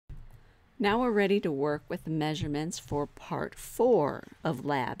Now we're ready to work with the measurements for part 4 of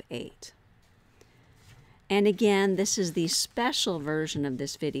Lab 8. And again, this is the special version of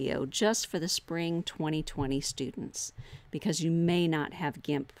this video just for the spring 2020 students, because you may not have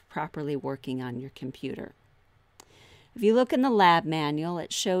GIMP properly working on your computer. If you look in the lab manual,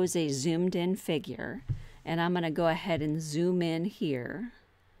 it shows a zoomed in figure, and I'm going to go ahead and zoom in here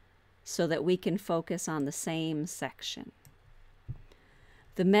so that we can focus on the same section.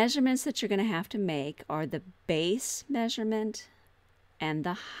 The measurements that you're going to have to make are the base measurement and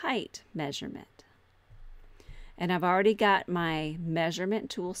the height measurement. And I've already got my measurement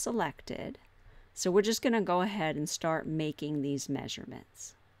tool selected, so we're just going to go ahead and start making these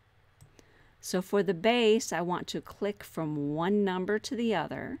measurements. So for the base, I want to click from one number to the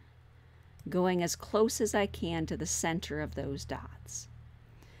other, going as close as I can to the center of those dots.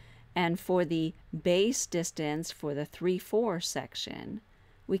 And for the base distance for the 3/4 section,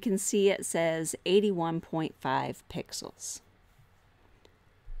 we can see it says 81.5 pixels.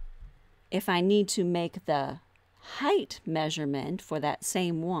 If I need to make the height measurement for that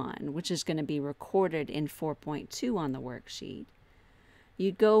same one, which is going to be recorded in 4.2 on the worksheet,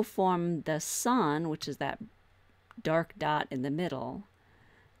 you'd go from the sun, which is that dark dot in the middle,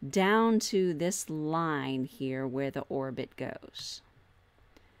 down to this line here where the orbit goes.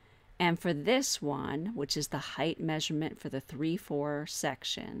 And for this one, which is the height measurement for the 3/4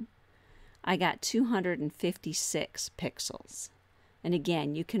 section, I got 256 pixels. And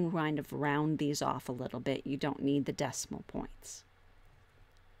again, you can kind of round these off a little bit. You don't need the decimal points.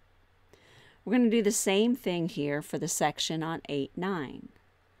 We're going to do the same thing here for the section on 8/9.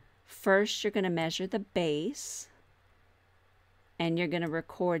 First, you're going to measure the base, and you're going to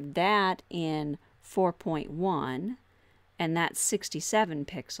record that in 4.1. and that's 67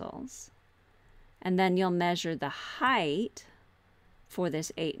 pixels. And then you'll measure the height for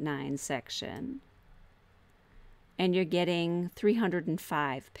this 8/9 section, and you're getting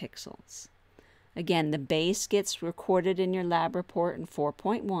 305 pixels. Again, the base gets recorded in your lab report in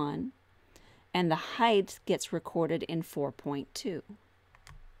 4.1, and the height gets recorded in 4.2.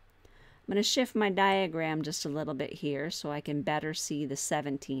 I'm going to shift my diagram just a little bit here so I can better see the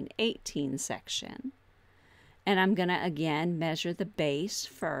 17/18 section. And I'm going to again measure the base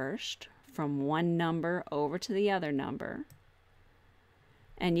first from one number over to the other number.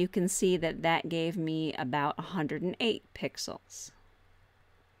 And you can see that that gave me about 108 pixels.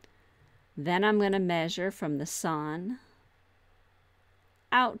 Then I'm going to measure from the sun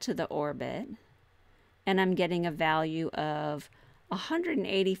out to the orbit, and I'm getting a value of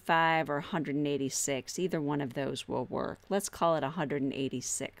 185 or 186. Either one of those will work. Let's call it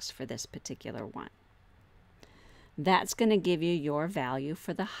 186 for this particular one. That's going to give you your value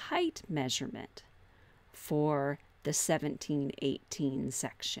for the height measurement for the 17/18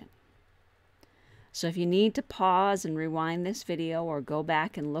 section. So if you need to pause and rewind this video or go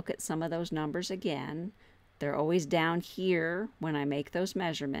back and look at some of those numbers again, they're always down here when I make those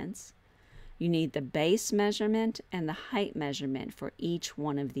measurements. You need the base measurement and the height measurement for each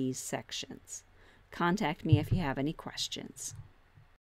one of these sections. Contact me if you have any questions.